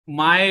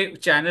my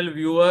channel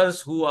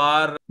viewers who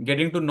are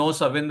getting to know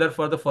Savinder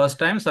for the first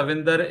time,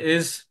 Savinder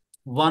is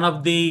one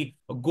of the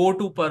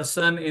go-to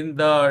person in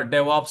the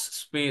DevOps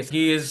space.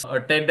 He is a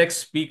TEDx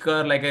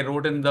speaker, like I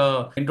wrote in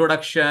the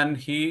introduction.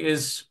 He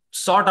is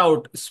sought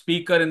out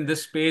speaker in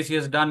this space. He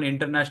has done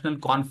international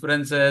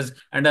conferences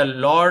and a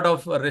lot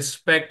of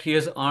respect he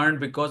has earned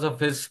because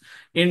of his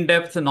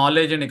in-depth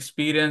knowledge and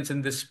experience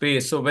in this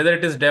space. So whether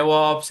it is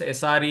DevOps,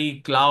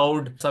 SRE,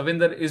 cloud,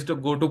 Savinder is the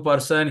go-to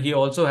person. He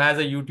also has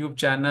a YouTube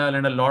channel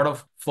and a lot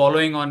of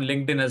following on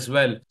LinkedIn as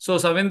well. So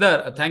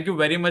Savinder, thank you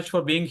very much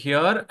for being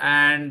here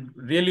and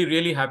really,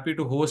 really happy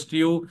to host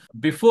you.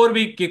 Before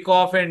we kick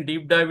off and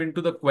deep dive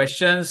into the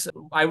questions,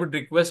 I would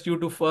request you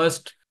to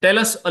first tell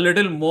us a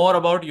little more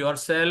about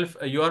yourself,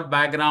 your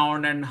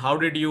background, and how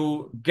did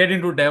you get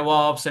into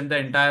DevOps and the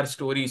entire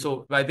story.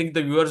 So I think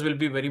the viewers will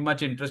be very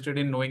much interested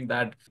in knowing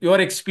that. Your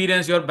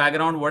experience, your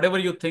background, whatever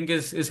you think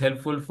is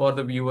helpful for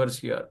the viewers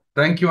here.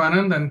 Thank you,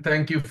 Anand, and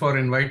thank you for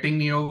inviting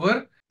me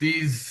over.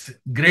 These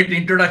great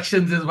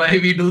introductions is why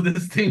we do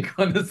this thing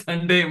on a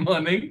Sunday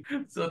morning.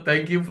 So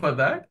thank you for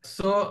that.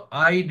 So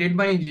I did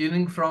my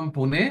engineering from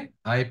Pune.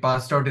 I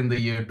passed out in the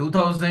year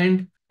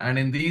 2000. And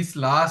in these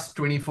last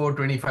 24,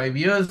 25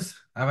 years,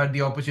 I've had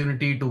the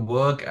opportunity to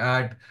work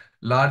at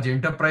large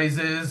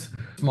enterprises,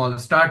 small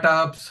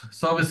startups,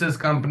 services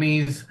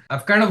companies.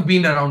 I've kind of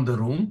been around the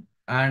room.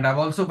 And I've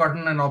also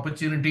gotten an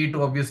opportunity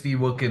to obviously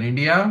work in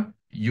India,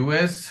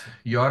 US,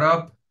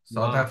 Europe,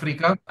 South Wow.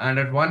 Africa. And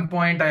at one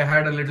point, I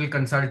had a little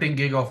consulting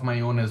gig of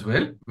my own as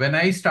well. When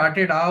I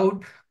started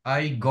out,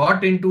 I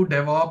got into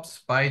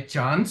DevOps by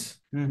chance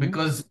Mm-hmm.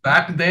 because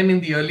back then in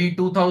the early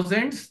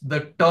 2000s,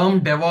 the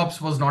term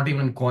DevOps was not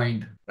even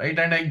coined, right?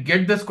 And I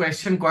get this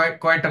question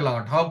quite a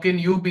lot. How can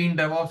you be in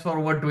DevOps for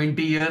over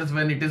 20 years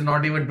when it is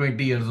not even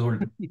 20 years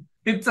old?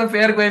 It's a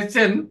fair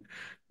question.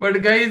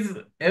 But guys,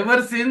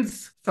 ever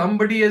since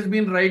somebody has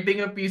been writing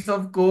a piece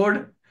of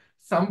code,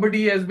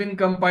 somebody has been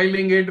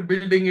compiling it,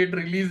 building it,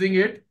 releasing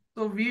it.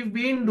 So we've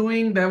been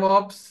doing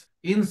DevOps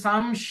in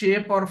some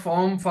shape or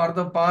form for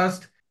the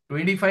past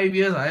 25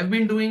 years. I've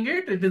been doing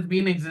it. It has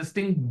been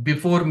existing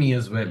before me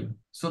as well.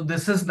 So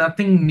this is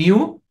nothing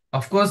new.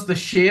 Of course, the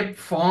shape,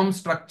 form,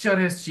 structure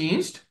has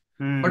changed,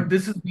 but Hmm.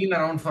 this has been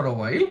around for a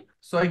while.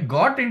 So I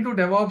got into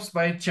DevOps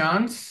by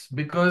chance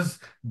because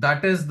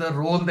that is the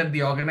role that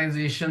the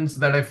organizations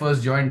that I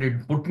first joined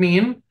did put me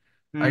in.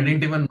 I Hmm.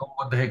 didn't even know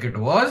what the heck it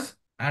was.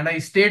 And I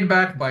stayed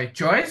back by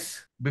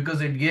choice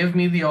because it gave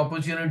me the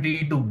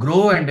opportunity to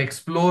grow and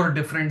explore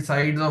different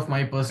sides of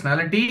my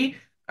personality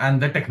and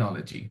the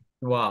technology.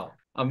 Wow,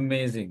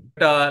 amazing.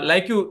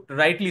 Like you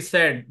rightly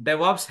said,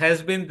 DevOps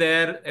has been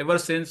there ever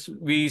since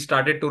we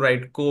started to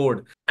write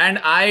code.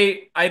 And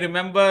I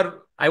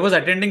remember I was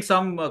attending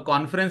some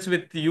conference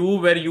with you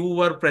where you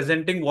were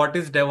presenting what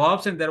is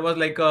DevOps, and there was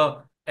like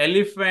a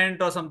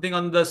elephant or something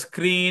on the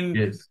screen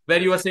Yes.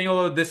 where you were saying,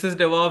 "Oh, this is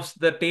DevOps,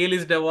 the tail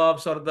is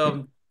DevOps, or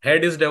the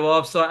head is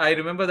DevOps." So I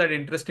remember that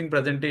interesting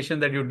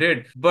presentation that you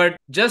did. But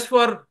just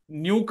for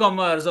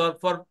newcomers or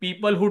for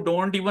people who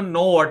don't even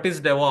know what is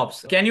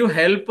DevOps, can you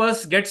help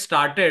us get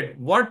started?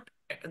 What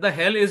the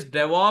hell is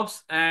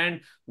DevOps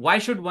and why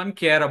should one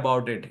care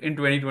about it in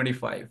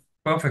 2025?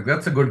 Perfect.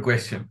 That's a good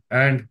question.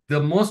 And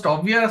the most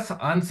obvious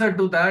answer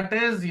to that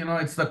is,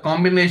 it's the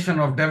combination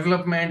of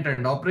development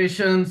and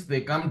operations.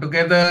 They come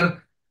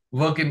together,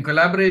 work in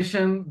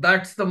collaboration.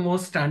 That's the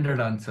most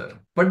standard answer.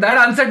 But that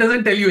answer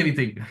doesn't tell you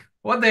anything.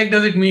 What the heck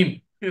does it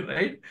mean?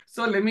 Right?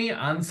 So let me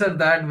answer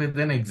that with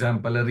an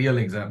example, a real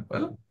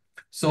example.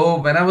 So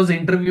when I was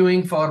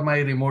interviewing for my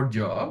remote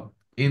job,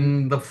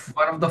 in the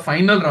one of the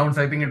final rounds,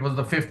 I think it was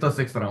the fifth or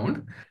sixth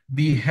round,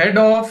 the head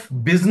of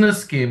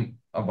business came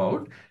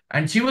about,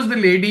 and she was the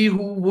lady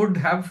who would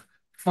have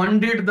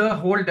funded the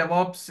whole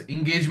DevOps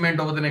engagement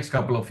over the next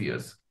couple of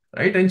years,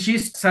 right? And she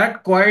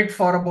sat quiet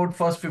for about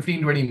first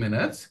 15, 20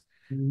 minutes.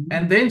 Mhm.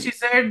 And then she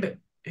said,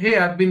 "Hey,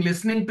 I've been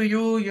listening to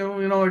you.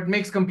 It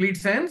makes complete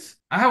sense.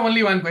 I have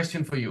only one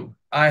question for you.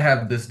 I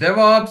have this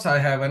DevOps, I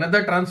have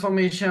another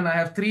transformation, I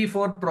have three,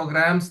 four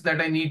programs that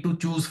I need to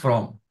choose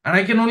from. And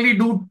I can only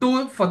do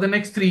two for the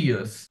next 3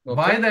 years.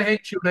 Why Okay. the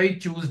heck should I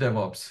choose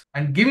DevOps?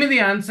 And give me the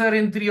answer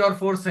in three or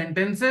four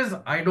sentences.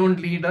 I don't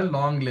need a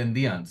long,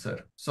 lengthy answer."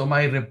 So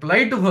my reply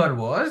to her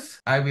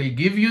was, "I will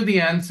give you the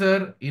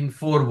answer in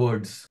 4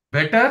 words: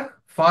 better,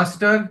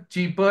 faster,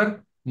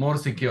 cheaper, more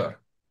secure."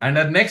 And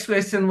her next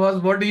question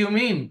was, "What do you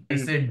mean?" I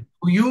Mm. said,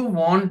 "Do you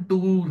want to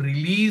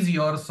release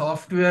your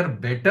software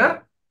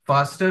better,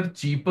 faster,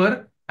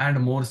 cheaper, and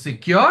more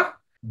secure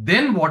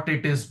than what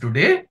it is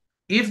today?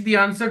 If the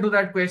answer to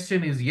that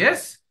question is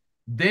yes,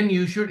 then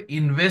you should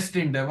invest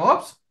in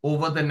DevOps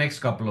over the next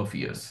couple of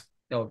years."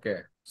 Okay.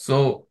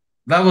 So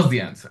that was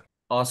the answer.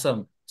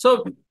 Awesome.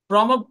 So,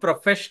 from a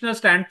professional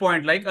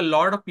standpoint, like a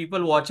lot of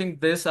people watching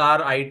this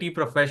are IT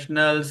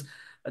professionals,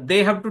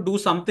 they have to do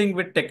something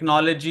with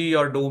technology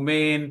or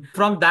domain.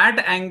 From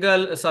that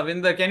angle,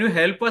 Savinder, can you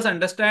help us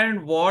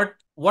understand what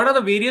are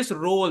the various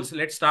roles?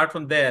 Let's start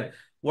from there.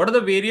 what are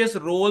the various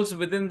roles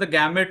within the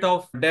gamut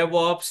of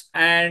DevOps,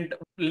 and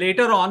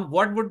later on,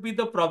 what would be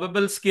the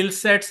probable skill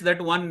sets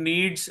that one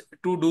needs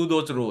to do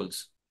those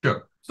roles?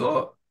 Sure.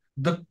 So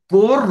the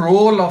core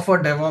role of a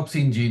DevOps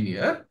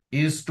engineer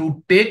is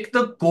to take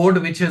the code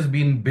which has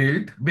been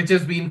built, which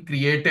has been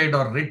created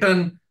or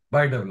written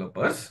by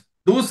developers,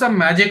 do some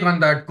magic on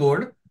that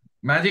code.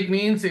 Magic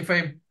means, if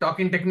I talk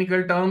in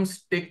technical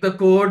terms, take the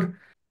code,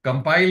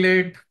 compile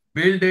it,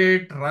 build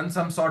it, run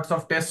some sorts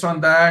of tests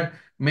on that,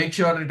 make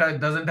sure it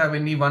doesn't have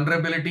any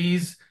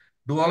vulnerabilities,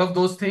 do all of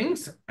those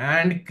things,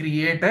 and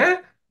create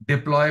a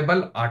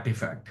deployable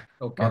artifact.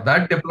 Now, Okay.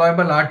 that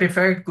deployable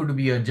artifact could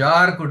be a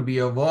jar, could be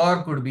a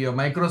war, could be a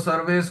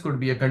microservice, could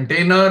be a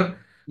container,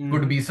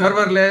 could Hmm. be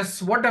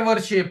serverless, whatever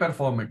shape or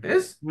form it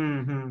is.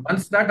 Hmm.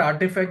 Once that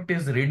artifact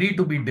is ready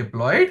to be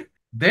deployed,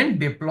 then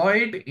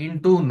deployed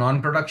into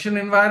non-production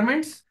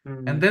environments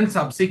Hmm. and then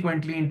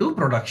subsequently into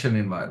production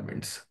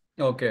environments.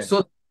 Okay.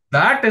 So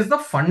that is the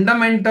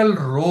fundamental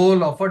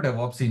role of a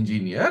DevOps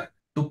engineer,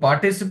 to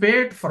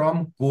participate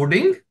from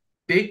coding,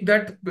 take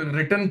that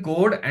written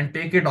code and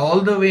take it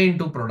all the way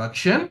into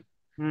production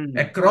Hmm.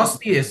 across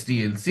the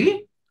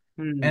SDLC,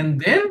 Hmm.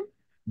 and then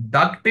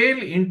dovetail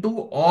into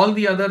all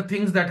the other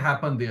things that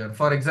happen there.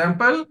 For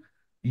example,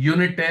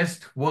 unit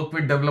test, work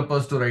with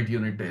developers to write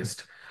unit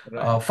test.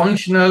 Right.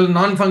 Functional,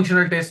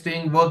 non-functional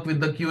testing, work with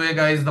the QA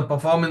guys, the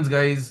performance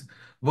guys,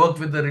 work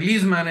with the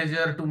release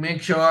manager to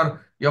make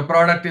sure your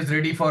product is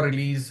ready for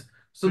release.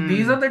 So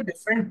these Hmm. are the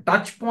different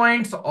touch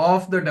points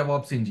of the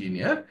DevOps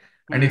engineer.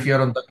 And if Hmm.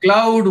 you're on the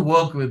cloud,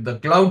 work with the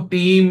cloud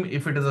team,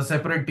 if it is a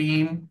separate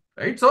team,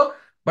 right? So,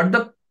 but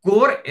the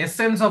core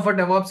essence of a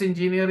DevOps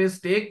engineer is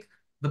take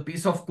the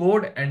piece of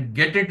code and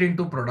get it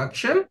into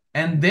production.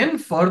 And then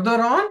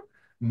further on,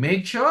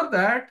 make sure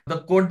that the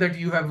code that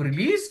you have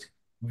released,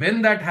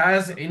 when that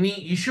has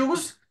any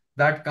issues,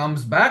 that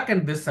comes back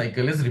and this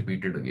cycle is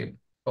repeated again.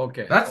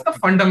 Okay. That's the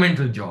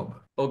fundamental job.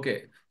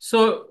 Okay.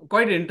 So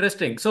quite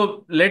interesting.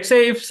 So let's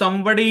say if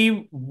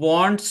somebody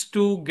wants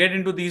to get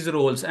into these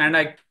roles, and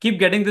I keep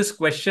getting this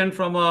question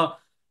from a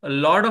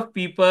lot of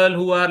people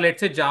who are, let's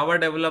say, Java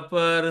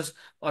developers,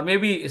 or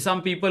maybe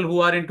some people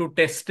who are into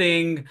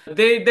testing.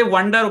 They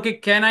wonder, okay,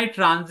 can I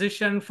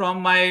transition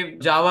from my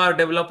Java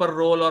developer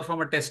role or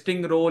from a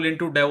testing role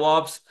into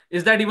DevOps?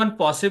 Is that even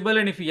possible?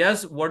 And if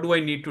yes, what do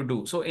I need to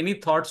do? So any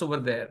thoughts over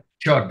there?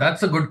 Sure,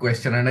 that's a good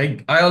question.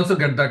 And I also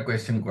get that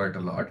question quite a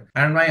lot.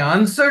 And my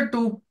answer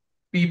to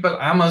people,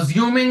 I'm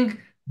assuming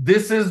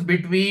this is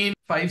between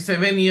 5,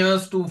 7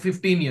 years to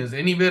 15 years.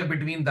 Anywhere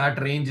between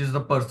that range is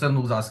the person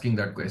who's asking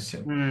that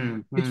question. Hmm.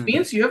 Which Hmm.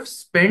 means you have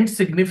spent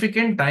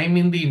significant time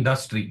in the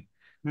industry,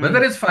 Hmm.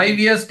 whether it's 5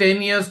 years,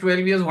 10 years,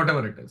 12 years,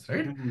 whatever it is,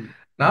 right? Hmm.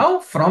 Now,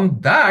 from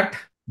that,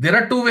 there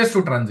are two ways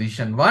to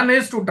transition. One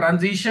is to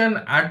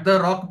transition at the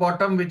rock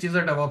bottom, which is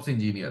a DevOps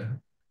engineer.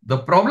 The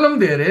problem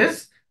there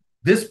is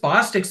this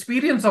past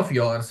experience of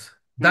yours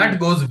Hmm. that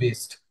goes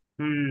waste,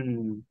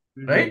 Hmm.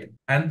 right? Hmm.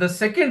 And the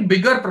second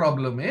bigger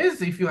problem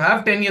is, if you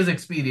have 10 years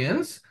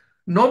experience,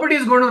 nobody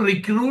is going to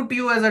recruit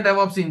you as a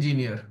DevOps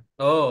engineer,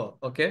 Oh,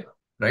 okay.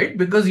 right?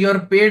 Because you're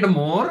paid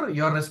more,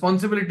 your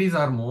responsibilities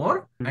are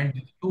more, Hmm. and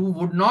you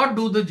would not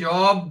do the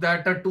job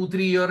that a 2,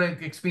 3 year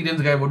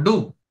experienced guy would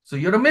do. So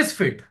you're a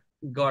misfit,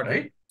 Got it.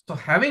 right? So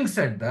having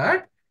said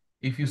that,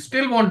 if you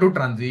still want to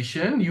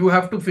transition, you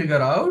have to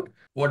figure out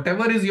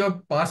whatever is your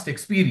past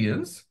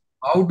experience,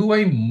 how do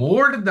I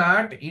mold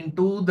that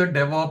into the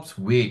DevOps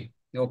way?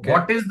 Okay.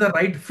 What is the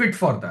right fit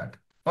for that?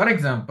 For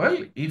example,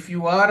 if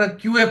you are a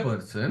QA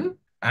person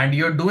and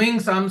you're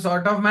doing some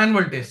sort of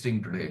manual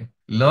testing today,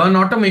 learn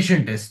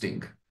automation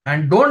testing.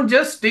 And don't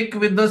just stick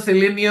with the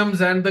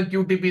Seleniums and the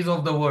QTPs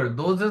of the world.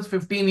 Those is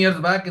 15 years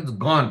back, it's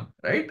gone,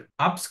 right?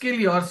 Upskill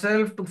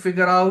yourself to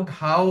figure out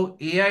how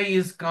AI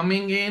is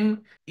coming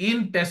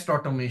in test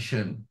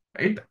automation,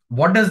 right?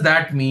 What does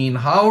that mean?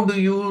 How do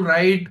you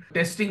write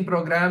testing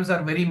programs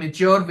are very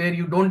mature where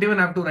you don't even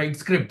have to write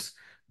scripts.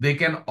 They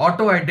can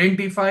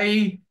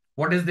auto-identify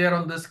what is there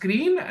on the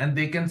screen and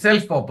they can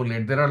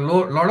self-populate. There are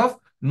a lot of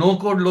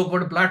no-code,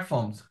 low-code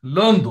platforms.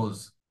 Learn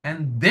those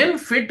and then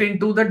fit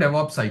into the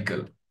DevOps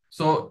cycle.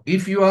 So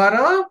if you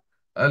are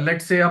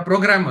let's say a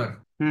programmer,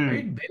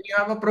 right? Hmm. Then you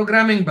have a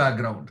programming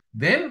background.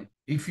 Then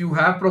if you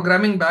have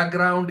programming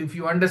background, if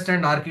you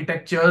understand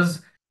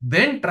architectures,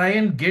 then try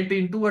and get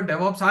into a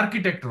DevOps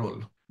architect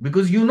role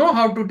because you know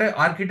how to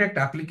architect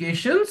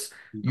applications.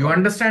 You Got it.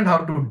 understand how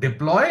to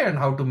deploy and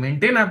how to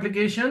maintain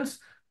applications,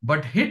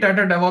 but hit at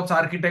a DevOps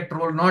architect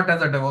role, not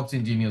as a DevOps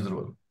engineer's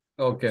role.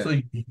 Okay.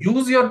 So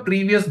use your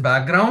previous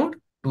background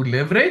to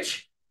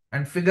leverage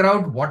and figure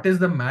out what is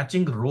the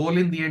matching role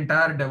in the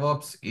entire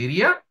DevOps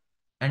area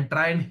and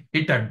try and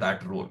hit at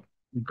that role.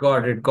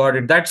 Got it. Got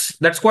it.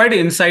 That's quite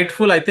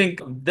insightful. I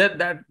think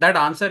that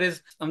answer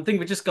is something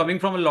which is coming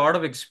from a lot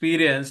of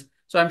experience.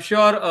 So I'm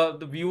sure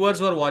the viewers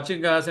who are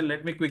watching us, and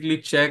let me quickly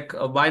check.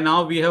 By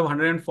now we have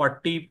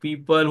 140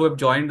 people who have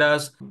joined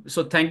us.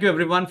 So thank you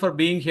everyone for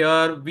being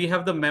here. We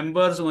have the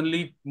members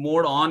only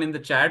mode on in the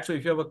chat. So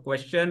if you have a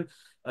question,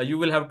 You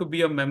will have to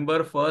be a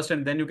member first,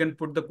 and then you can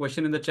put the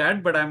question in the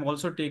chat. But I'm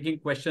also taking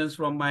questions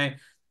from my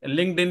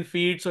LinkedIn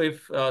feed. So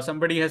if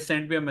somebody has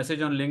sent me a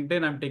message on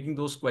LinkedIn, I'm taking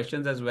those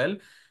questions as well.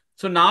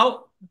 So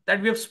now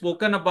that we have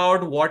spoken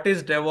about what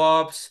is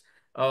DevOps,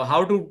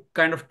 how to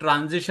kind of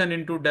transition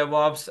into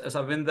DevOps,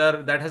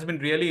 Savinder, that has been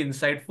really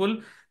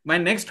insightful. My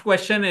next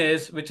question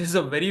is, which is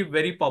a very,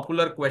 very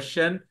popular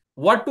question,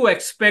 what to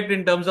expect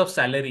in terms of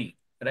salary,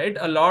 right?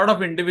 A lot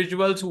of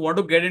individuals who want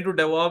to get into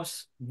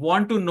DevOps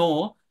want to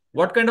know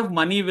what kind of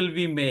money will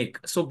we make.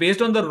 So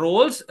based on the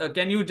roles,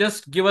 can you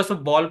just give us a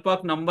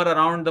ballpark number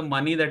around the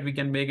money that we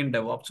can make in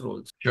DevOps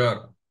roles?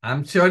 Sure.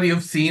 I'm sure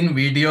you've seen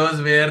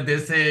videos where they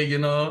say,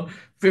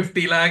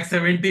 50 lakh,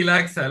 70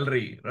 lakh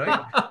salary, right?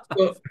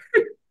 So,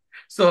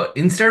 so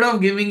instead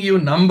of giving you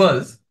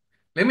numbers,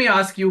 let me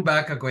ask you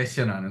back a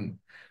question, Anand.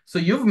 So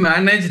you've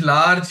managed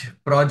large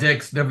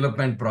projects,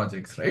 development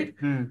projects, right?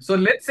 Hmm. So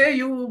let's say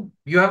you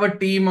have a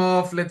team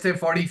of, let's say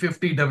 40,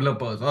 50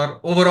 developers, or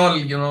overall,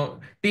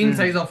 team Hmm.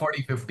 size of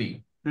 40,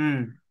 50.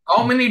 Hmm.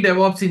 How many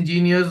DevOps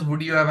engineers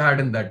would you have had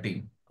in that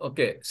team?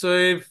 Okay. So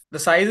if the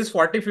size is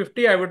 40,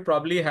 50, I would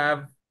probably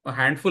have a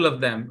handful of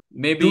them. Two,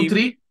 Maybe,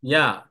 three,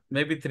 yeah,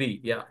 maybe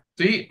three. Yeah.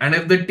 three. And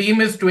if the team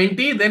is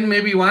 20, then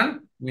maybe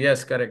one,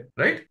 Yes, correct.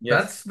 right? Yes.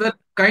 That's the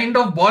kind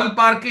of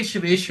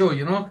ballparkish ratio,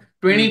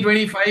 20, Hmm.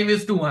 25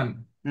 is to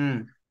one,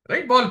 Hmm.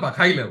 right? Ballpark,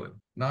 high level.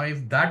 Now,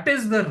 if that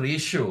is the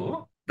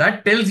ratio,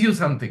 that tells you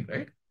something,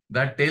 right?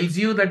 That tells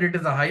you that it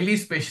is a highly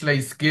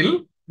specialized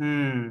skill.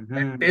 Hmm.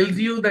 That Hmm. tells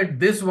you that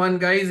this one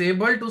guy is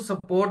able to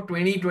support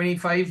 20,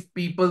 25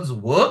 people's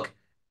work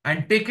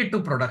and take it to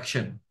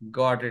production,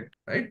 Got it.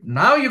 right?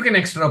 Now you can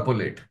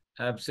extrapolate.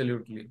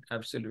 Absolutely.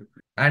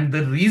 Absolutely. And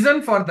the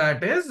reason for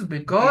that is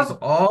because Hmm.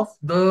 of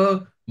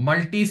the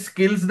multi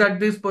skills that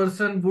this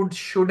person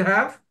should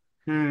have,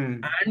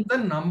 Hmm. and the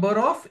number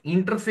of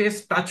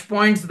interface touch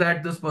points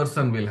that this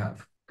person will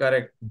have.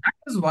 Correct. That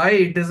is why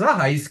it is a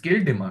high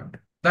skill demand.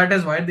 That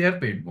is why they are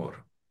paid more.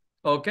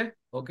 Okay.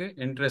 Okay.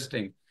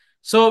 Interesting.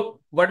 So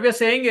what we are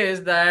saying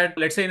is that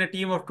let's say in a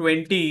team of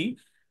 20,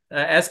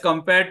 as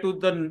compared to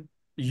the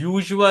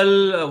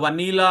usual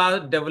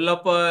vanilla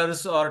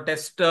developers or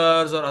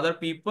testers or other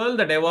people,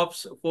 the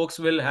DevOps folks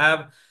will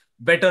have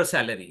better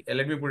salary.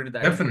 Let me put it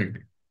that way.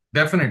 Definitely.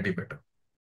 Definitely better.